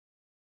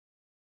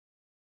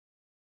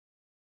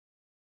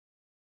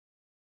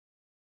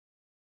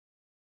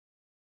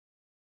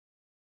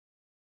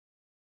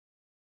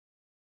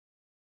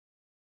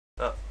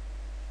Oh.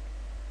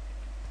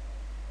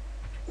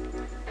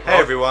 Hey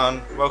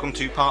everyone, welcome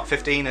to part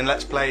 15 in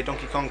Let's Play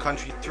Donkey Kong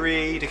Country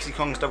 3, Dixie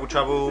Kong's Double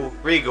Trouble,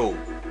 Regal.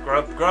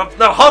 Grub.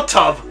 No, Hot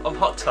Tub! I'm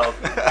Hot Tub.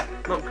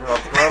 Not Grub.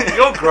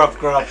 You're Grub.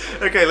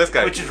 Okay, let's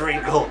go. Which is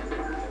Regal.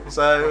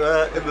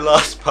 So, in the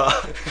last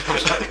part,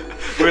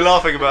 we were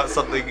laughing about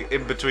something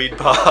in between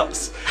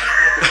parts.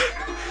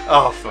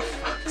 Oh, for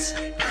fuck's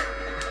sake.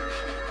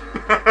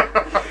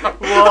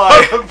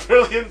 Why? A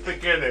brilliant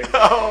beginning.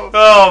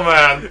 Oh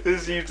man.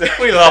 This you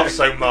We laugh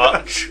so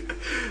much.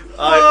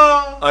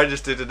 I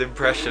just did an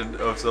impression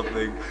of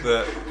something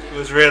that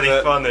was really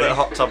funny. That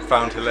Hot Tub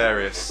found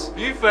hilarious.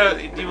 You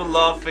were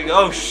laughing.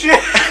 Oh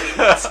shit!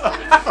 For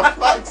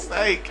fuck's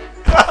sake!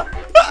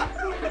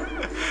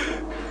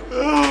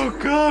 Oh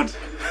god!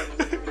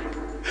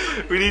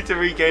 We need to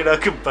regain our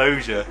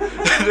composure.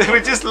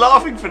 We're just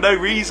laughing for no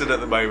reason at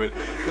the moment.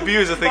 The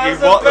viewers are thinking,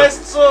 That's the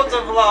best sort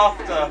of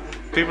laughter.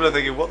 People are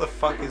thinking, what the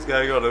fuck is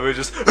going on? And we're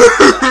just.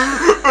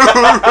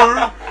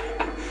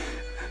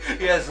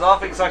 Yes,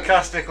 laughing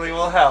sarcastically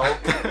will help,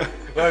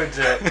 won't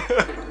it?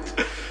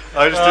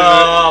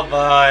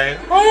 Bye.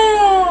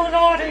 Oh,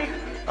 naughty.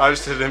 I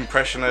just did an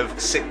impression of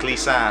Sickly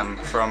Sam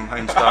from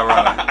Homestar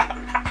Runner.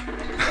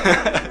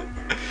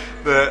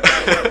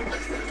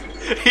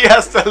 He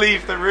has to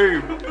leave the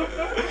room.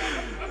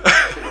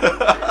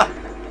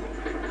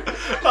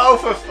 Oh,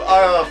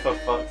 for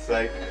fuck's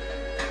sake.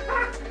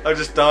 I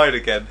just died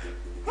again.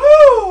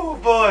 Oh,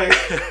 boy.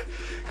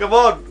 Come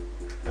on.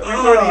 We've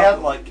already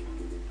had like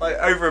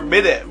over a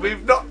minute.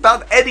 We've not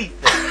done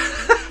anything.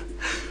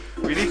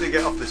 We need to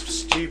get off this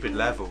stupid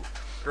level.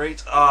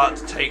 Great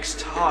art takes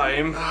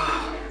time.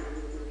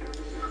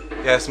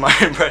 Yes, my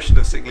impression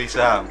of Sickly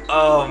Sam.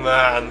 Oh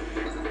man.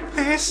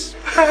 This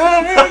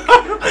panic,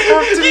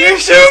 you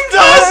should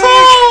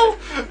all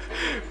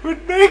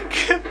would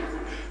make a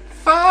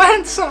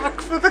fine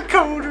sock for the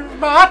cold of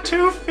my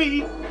 2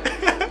 feet.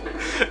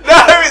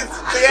 No, it's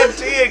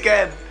TNT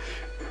again.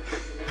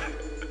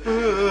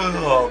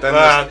 Oh,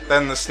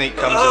 then the sneak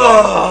comes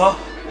along.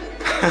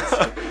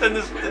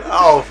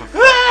 Oh, for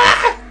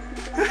fuck.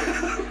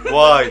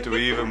 Why do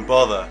we even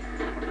bother?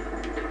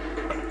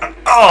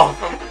 Oh,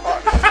 for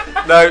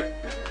fuck. No.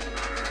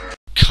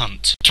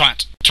 Cunt.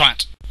 Twat.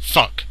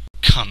 Fuck.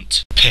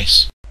 Cunt.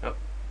 Piss. Oh.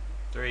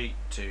 3,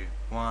 2,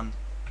 1.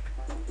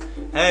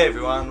 Hey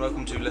everyone,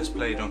 welcome to Let's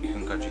Play Donkey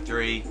Kong Country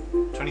 3.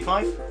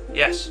 25?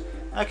 Yes.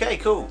 Okay,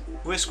 cool.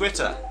 We're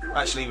Squitter.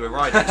 Actually, we're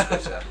riding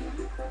Squitter.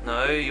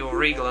 No, you're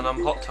Regal and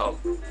I'm Hot Tub.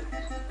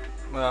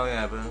 Well,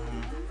 yeah, but...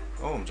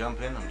 oh, I'm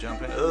jumping.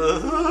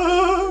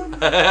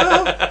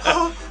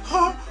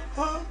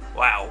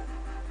 Wow.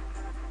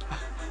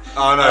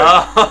 Oh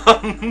no.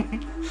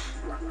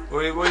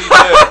 What are you doing?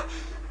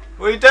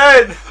 What are you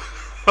doing?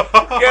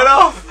 Get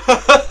off!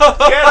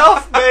 Get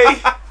off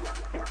me!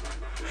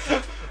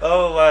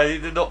 Oh man, you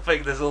did not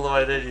think this all the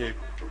way, did you?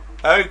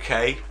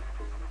 Okay.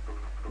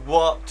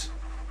 What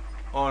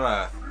on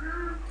earth?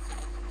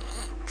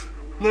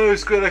 No,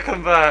 it's gonna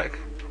come back.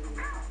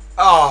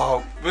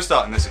 Oh, we're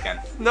starting this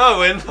again. No,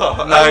 we're not.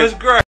 No. That was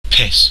great.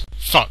 Piss.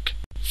 Fuck.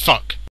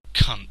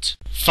 Cunt.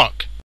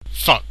 Fuck.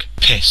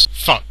 Piss.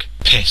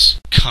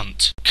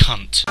 Cunt.